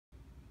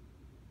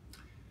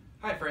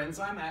Hi friends,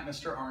 I'm at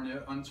Mr.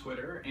 Arno on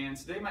Twitter, and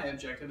today my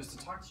objective is to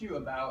talk to you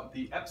about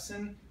the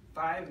Epson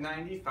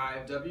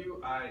 595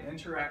 WI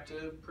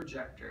Interactive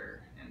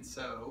Projector. And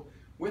so,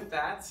 with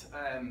that,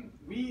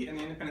 we in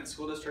the Independent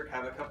School District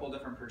have a couple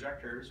different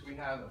projectors. We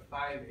have a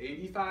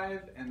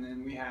 585 and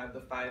then we have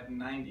the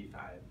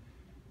 595.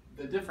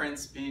 The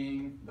difference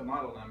being the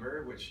model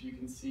number, which you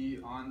can see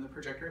on the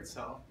projector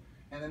itself.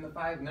 And then the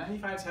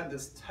 595s have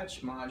this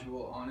touch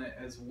module on it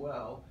as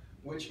well,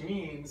 which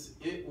means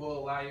it will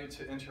allow you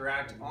to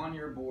interact on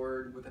your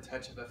board with a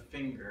touch of a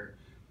finger.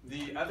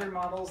 The other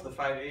models, the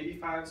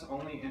 585s,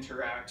 only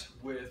interact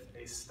with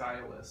a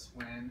stylus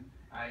when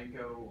I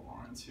go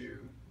onto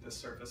the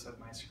surface of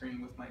my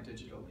screen with my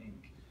digital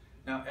ink.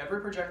 Now,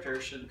 every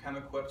projector should come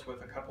equipped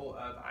with a couple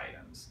of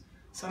items.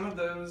 Some of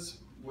those,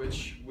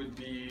 which would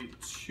be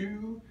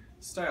two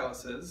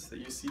styluses that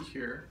you see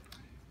here.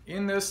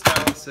 In those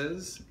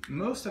styluses,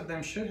 most of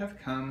them should have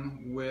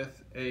come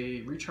with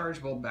a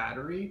rechargeable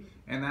battery,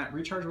 and that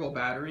rechargeable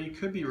battery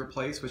could be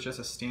replaced with just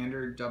a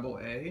standard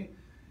AA.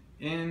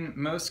 In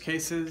most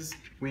cases,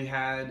 we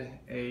had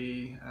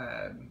a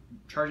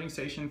charging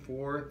station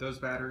for those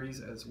batteries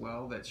as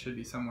well that should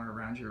be somewhere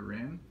around your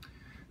room.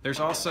 There's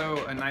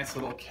also a nice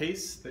little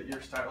case that your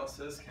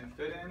styluses can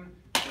fit in,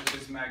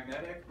 which is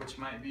magnetic, which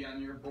might be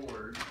on your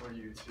board for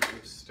you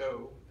to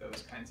stow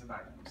those kinds of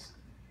items.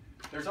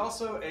 There's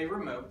also a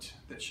remote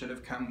that should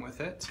have come with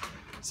it.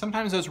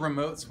 Sometimes those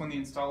remotes, when the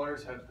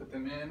installers have put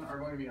them in, are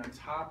going to be on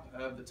top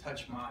of the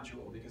touch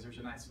module because there's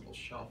a nice little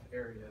shelf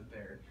area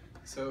there.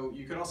 So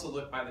you could also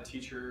look by the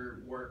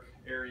teacher work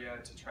area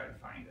to try to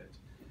find it.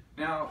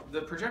 Now,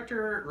 the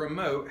projector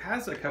remote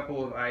has a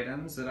couple of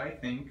items that I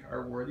think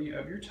are worthy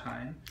of your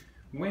time.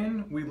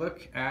 When we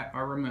look at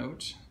our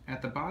remote,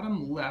 at the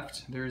bottom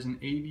left, there's an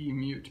AV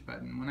mute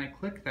button. When I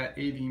click that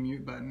AV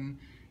mute button,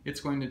 it's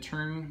going to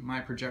turn my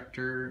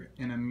projector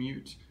in a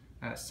mute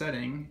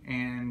setting,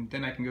 and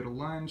then I can go to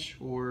lunch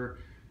or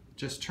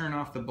just turn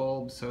off the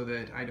bulb so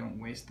that I don't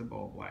waste the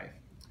bulb life.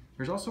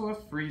 There's also a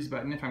freeze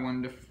button. If I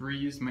wanted to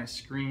freeze my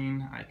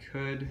screen, I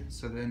could,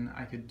 so then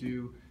I could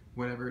do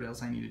whatever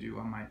else I need to do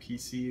on my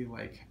PC,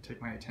 like take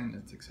my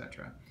attendance,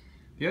 etc.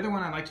 The other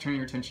one I'd like to turn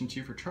your attention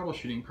to for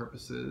troubleshooting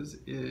purposes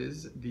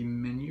is the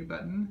menu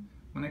button.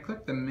 When I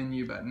click the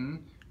menu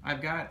button,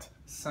 I've got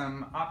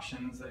some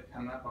options that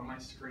come up on my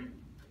screen.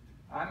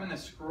 I'm going to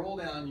scroll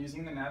down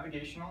using the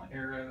navigational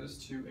arrows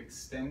to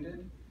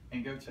Extended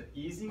and go to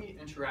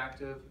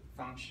EasyInteractive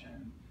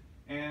Function.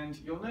 And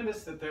you'll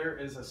notice that there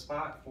is a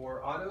spot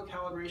for auto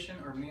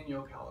calibration or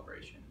manual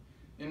calibration.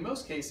 In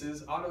most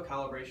cases, auto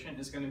calibration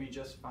is going to be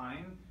just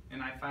fine,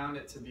 and I found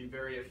it to be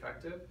very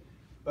effective.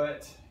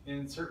 But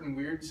in certain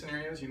weird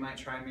scenarios, you might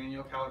try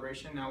manual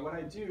calibration. Now, what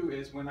I do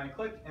is when I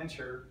click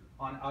Enter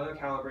on auto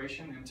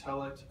calibration and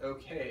tell it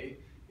OK,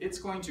 it's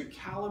going to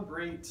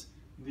calibrate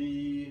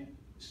the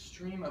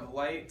stream of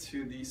light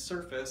to the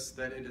surface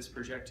that it is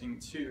projecting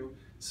to,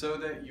 so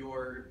that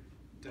your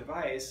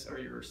device or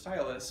your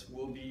stylus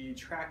will be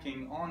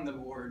tracking on the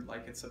board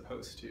like it's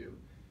supposed to.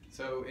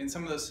 So in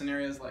some of those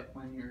scenarios, like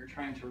when you're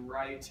trying to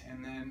write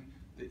and then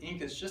the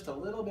ink is just a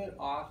little bit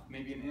off,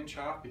 maybe an inch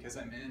off, because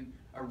I'm in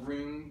a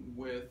room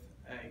with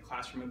a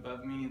classroom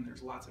above me and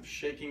there's lots of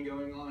shaking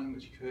going on,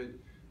 which could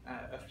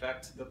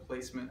affect the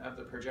placement of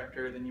the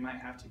projector, then you might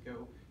have to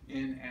go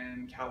in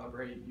and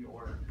calibrate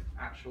your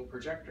actual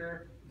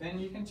projector. Then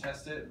you can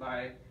test it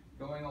by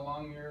going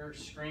along your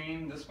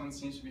screen. This one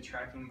seems to be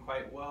tracking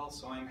quite well,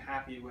 so I'm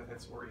happy with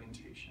its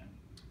orientation.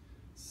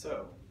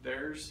 So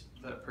there's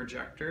the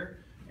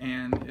projector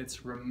and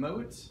its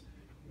remote.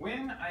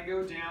 When I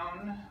go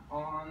down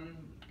on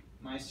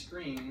my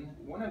screen,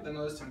 one of the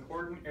most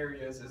important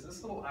areas is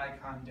this little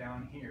icon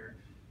down here.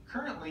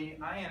 Currently,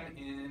 I am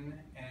in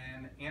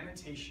an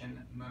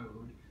annotation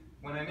mode.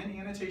 When I'm in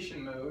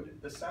annotation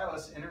mode, the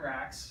stylus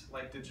interacts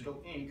like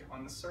digital ink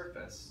on the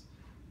surface.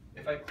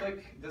 If I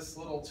click this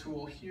little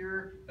tool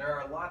here, there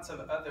are lots of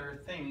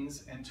other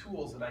things and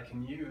tools that I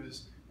can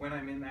use when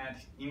I'm in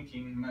that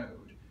inking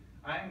mode.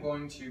 I'm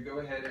going to go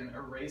ahead and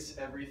erase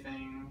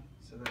everything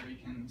so that we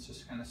can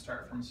just kind of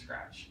start from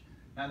scratch.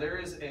 Now there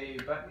is a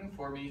button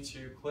for me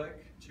to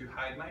click to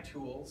hide my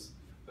tools.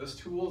 Those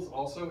tools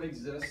also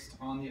exist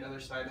on the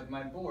other side of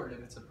my board if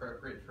it's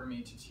appropriate for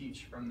me to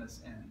teach from this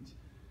end.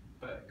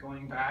 But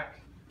going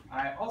back,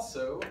 I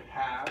also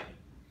have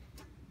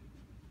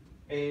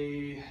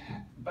a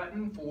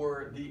button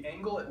for the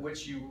angle at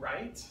which you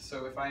write.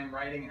 So if I am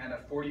writing at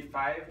a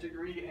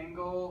 45-degree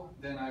angle,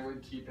 then I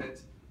would keep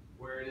it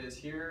where it is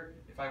here.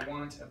 If I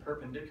want a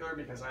perpendicular,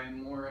 because I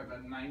am more of a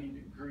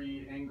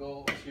 90-degree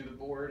angle to the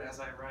board as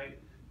I write,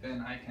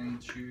 then I can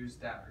choose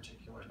that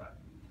particular button.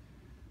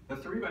 The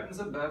three buttons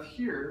above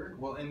here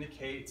will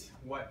indicate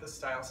what the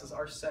styluses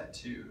are set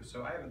to.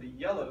 So I have the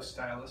yellow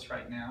stylus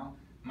right now.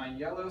 My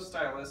yellow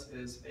stylus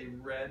is a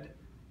red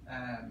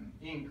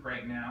ink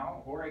right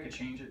now, or I could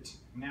change it.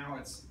 Now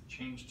it's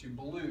changed to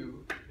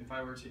blue if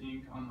I were to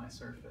ink on my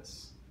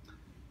surface.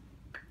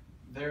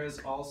 There is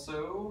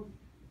also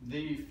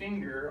the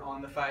finger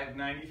on the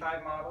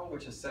 595 model,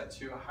 which is set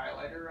to a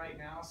highlighter right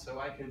now, so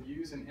I could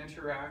use and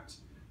interact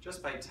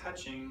just by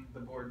touching the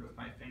board with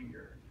my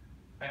finger.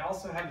 I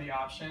also have the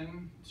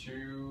option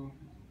to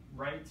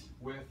write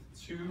with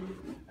two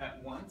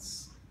at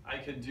once. I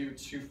could do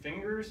two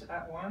fingers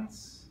at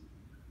once,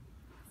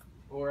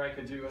 or I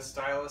could do a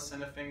stylus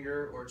and a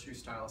finger, or two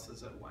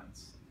styluses at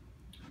once.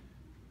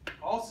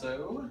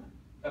 Also,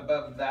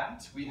 above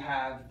that, we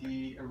have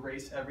the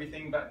erase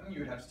everything button. You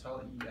would have to tell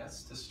it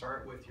yes to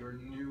start with your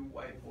new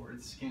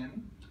whiteboard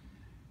skin.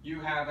 You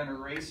have an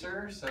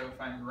eraser, so if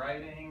I'm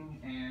writing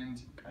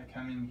and I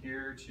come in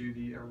here to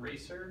the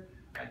eraser,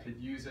 I could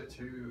use it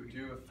to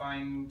do a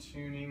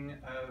fine-tuning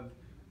of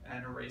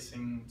an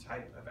erasing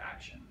type of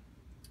action.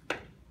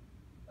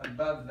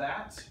 Above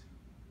that,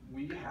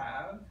 we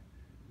have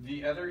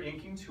the other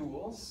inking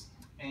tools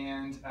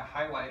and a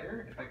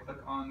highlighter. If I click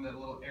on the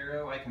little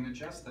arrow, I can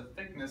adjust the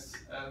thickness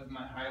of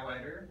my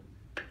highlighter.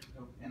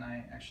 Oh, and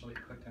I actually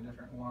clicked a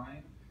different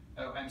line.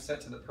 Oh, I'm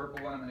set to the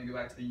purple one. I'm going to go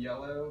back to the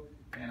yellow,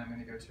 and I'm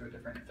going to go to a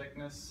different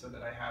thickness so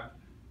that I have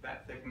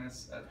that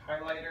thickness of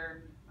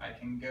highlighter. I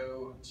can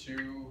go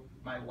to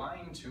my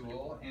line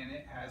tool, and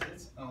it has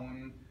its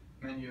own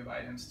menu of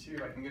items too.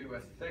 I can go to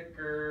a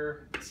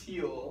thicker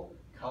teal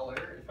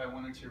color if I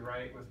wanted to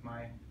write with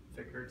my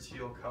thicker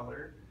teal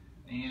color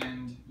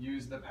and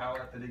use the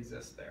palette that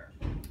exists there.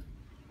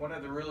 One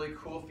of the really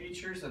cool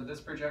features of this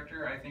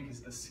projector, I think,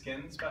 is the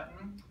skins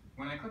button.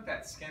 When I click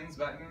that skins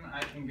button, I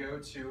can go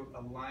to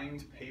a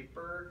lined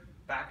paper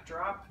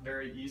backdrop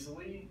very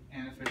easily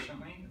and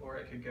efficiently, or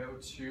I could go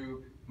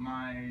to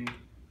my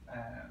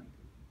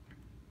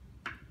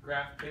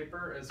graph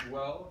paper as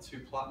well to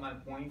plot my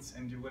points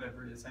and do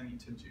whatever it is I need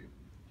to do.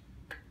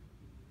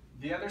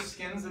 The other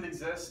skins that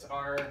exist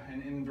are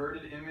an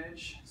inverted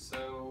image,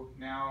 so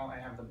now I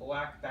have the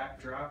black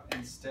backdrop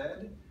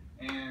instead,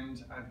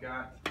 and I've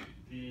got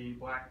the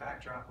black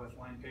backdrop with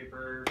lined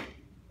paper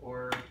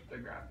or the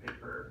graph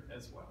paper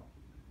as well.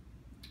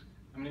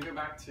 I'm going to go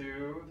back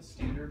to the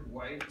standard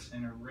white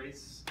and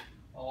erase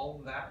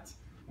all that.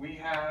 We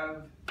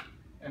have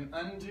an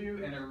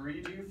undo and a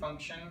redo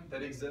function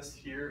that exists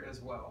here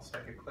as well. So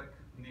I could click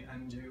on the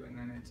undo and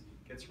then it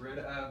gets rid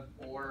of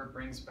or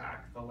brings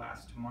back the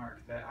last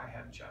mark that I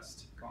have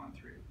just gone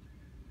through.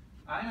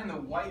 I'm in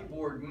the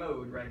whiteboard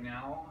mode right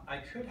now. I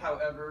could,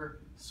 however,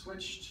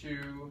 switch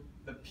to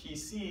the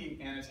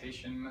PC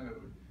annotation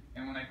mode.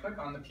 And when I click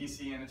on the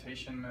PC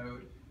annotation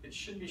mode, it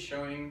should be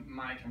showing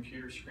my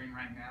computer screen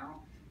right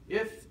now.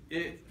 If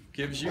it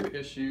gives you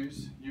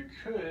issues, you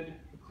could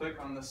click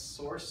on the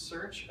source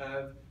search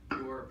of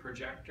your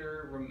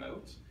projector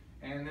remote,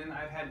 and then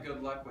I've had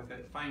good luck with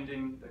it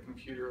finding the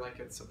computer like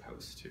it's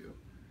supposed to.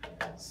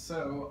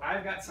 So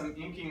I've got some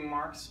inking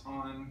marks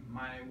on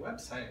my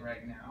website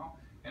right now,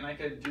 and I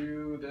could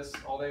do this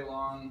all day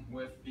long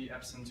with the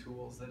Epson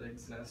tools that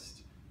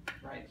exist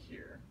right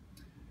here.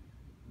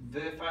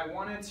 If I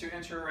wanted to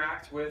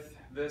interact with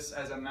this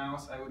as a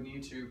mouse, I would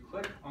need to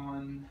click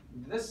on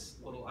this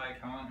little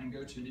icon and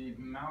go to the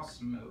mouse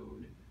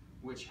mode,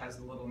 which has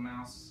the little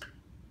mouse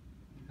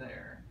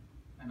there.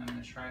 And I'm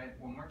going to try it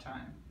one more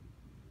time.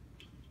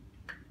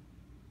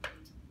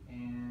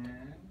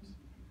 And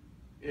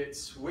it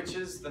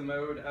switches the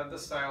mode of the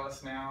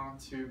stylus now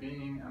to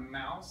being a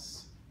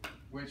mouse,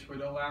 which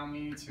would allow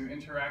me to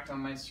interact on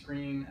my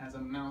screen as a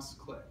mouse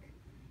click.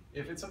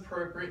 If it's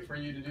appropriate for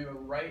you to do a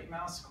right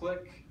mouse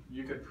click,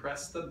 you could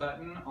press the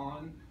button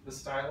on the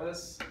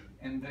stylus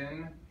and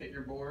then hit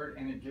your board,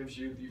 and it gives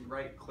you the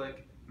right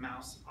click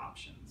mouse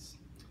options.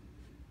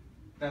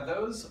 Now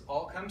those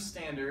all come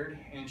standard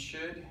and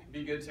should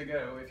be good to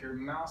go. If your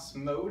mouse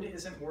mode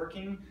isn't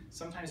working,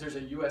 sometimes there's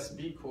a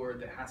USB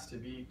cord that has to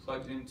be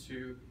plugged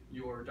into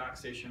your dock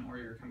station or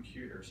your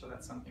computer, so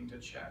that's something to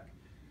check.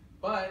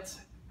 But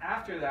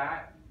after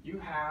that, you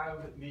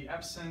have the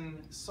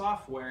Epson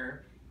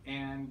software,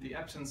 and the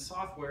Epson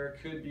software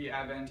could be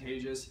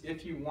advantageous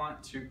if you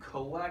want to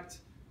collect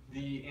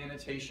the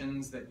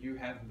annotations that you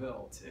have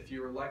built. If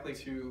you are likely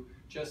to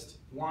just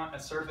want a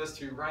surface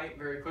to write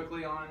very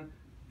quickly on,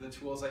 the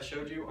tools I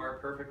showed you are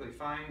perfectly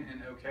fine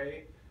and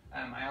okay.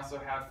 I also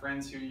have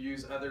friends who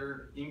use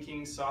other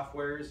inking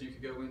softwares. You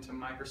could go into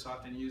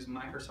Microsoft and use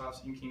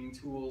Microsoft's inking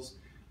tools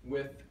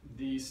with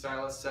the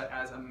stylus set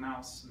as a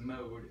mouse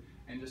mode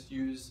and just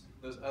use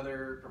those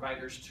other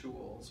providers'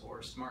 tools,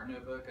 or Smart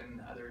Notebook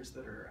and others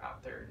that are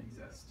out there and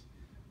exist.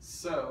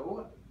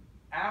 So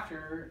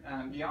after,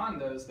 beyond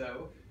those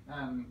though,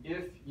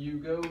 if you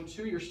go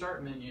to your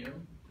start menu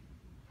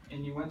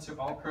and you went to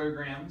all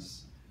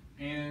programs,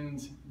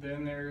 and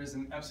then there's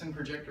an Epson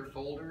projector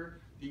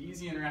folder, the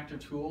EasyInteractive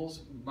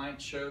tools might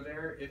show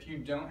there. If you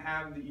don't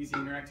have the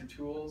EasyInteractive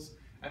tools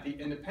at the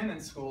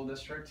independent school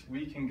district,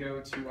 we can go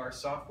to our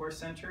software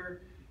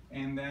center,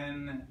 and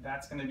then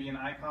that's going to be an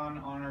icon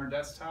on our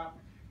desktop,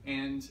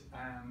 and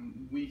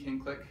we can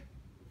click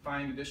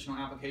find additional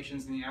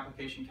applications in the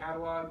application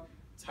catalog,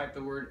 type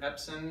the word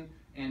Epson,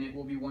 and it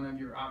will be one of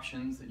your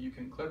options that you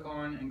can click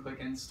on and click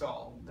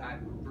install. That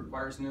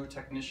requires no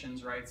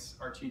technician's rights.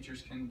 Our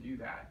teachers can do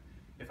that.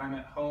 if I'm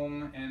at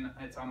home and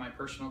it's on my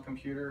personal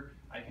computer,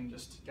 I can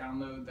just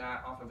download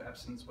that off of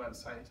Epson's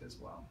website as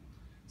well.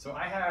 So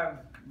I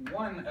have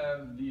one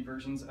of the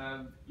versions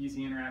of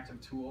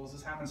EasyInteractive tools.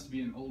 This happens to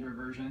be an older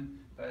version,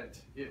 but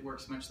it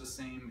works much the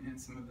same in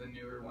some of the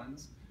newer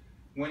ones.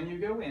 When you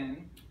go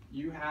in,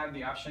 you have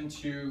the option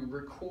to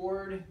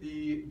record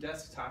the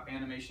desktop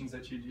animations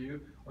that you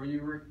do, or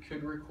you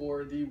could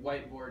record the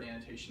whiteboard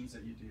annotations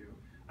that you do.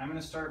 I'm going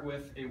to start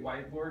with a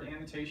whiteboard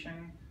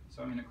annotation,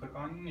 so I'm going to click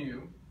on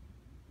New.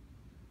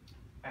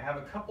 I have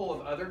a couple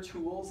of other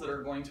tools that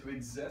are going to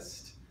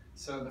exist.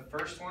 So the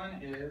first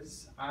one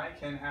is I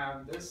can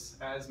have this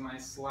as my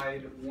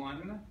slide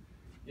 1.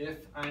 If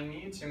I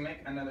need to make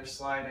another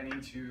slide, I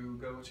need to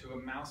go to a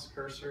mouse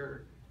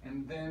cursor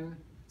and then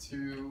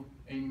to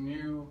a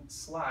new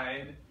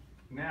slide.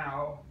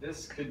 Now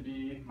this could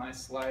be my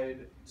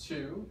slide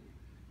 2.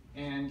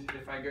 And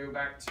if I go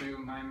back to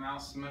my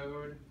mouse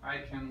mode, I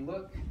can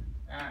look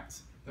at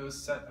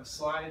those set of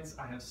slides.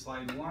 I have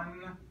slide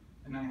 1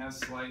 and I have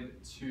slide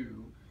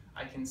 2.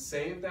 I can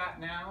save that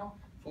now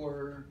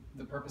for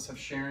the purpose of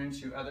sharing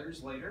to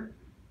others later.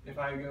 If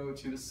I go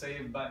to the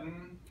Save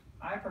button,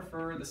 I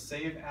prefer the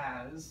Save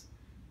As.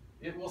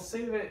 It will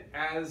save it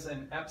as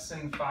an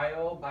Epson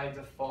file by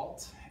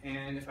default,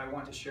 and if I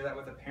want to share that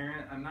with a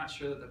parent, I'm not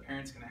sure that the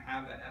parent's going to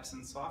have that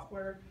Epson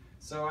software,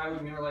 so I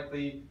would more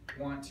likely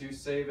want to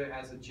save it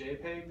as a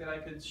JPEG that I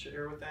could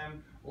share with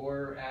them,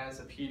 or as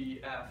a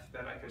PDF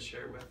that I could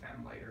share with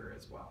them later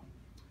as well.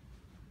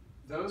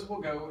 Those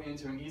will go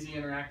into an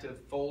EasyInteractive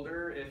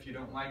folder. If you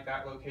don't like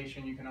that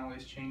location, you can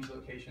always change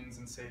locations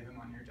and save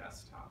them on your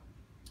desktop.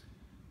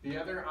 The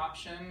other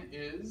option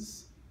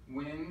is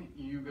when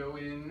you go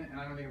in, and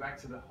I'm going to go back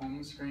to the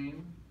home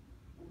screen,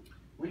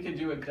 we could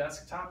do a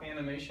desktop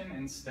animation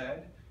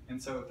instead.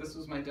 And so if this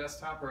was my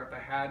desktop, or if I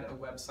had a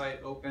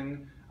website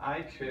open,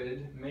 I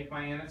could make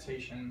my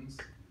annotations,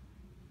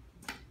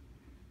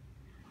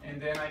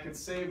 and then I could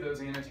save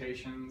those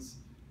annotations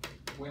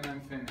when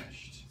I'm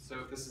finished. So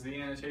if this is the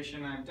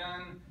annotation I've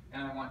done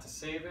and I want to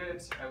save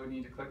it, I would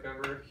need to click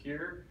over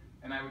here,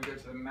 and I would go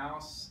to the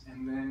mouse,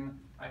 and then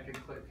I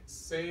could click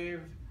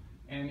Save,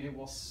 and it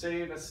will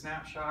save a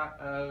snapshot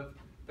of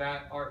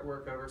that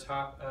artwork over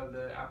top of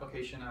the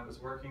application I was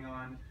working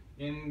on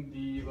in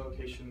the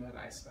location that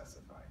I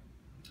specify.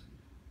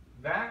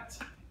 That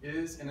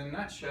is, in a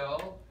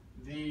nutshell,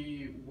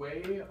 the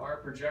way our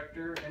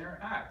projector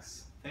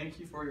interacts.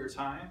 Thank you for your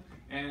time,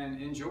 and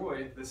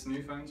enjoy this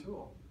new fun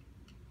tool.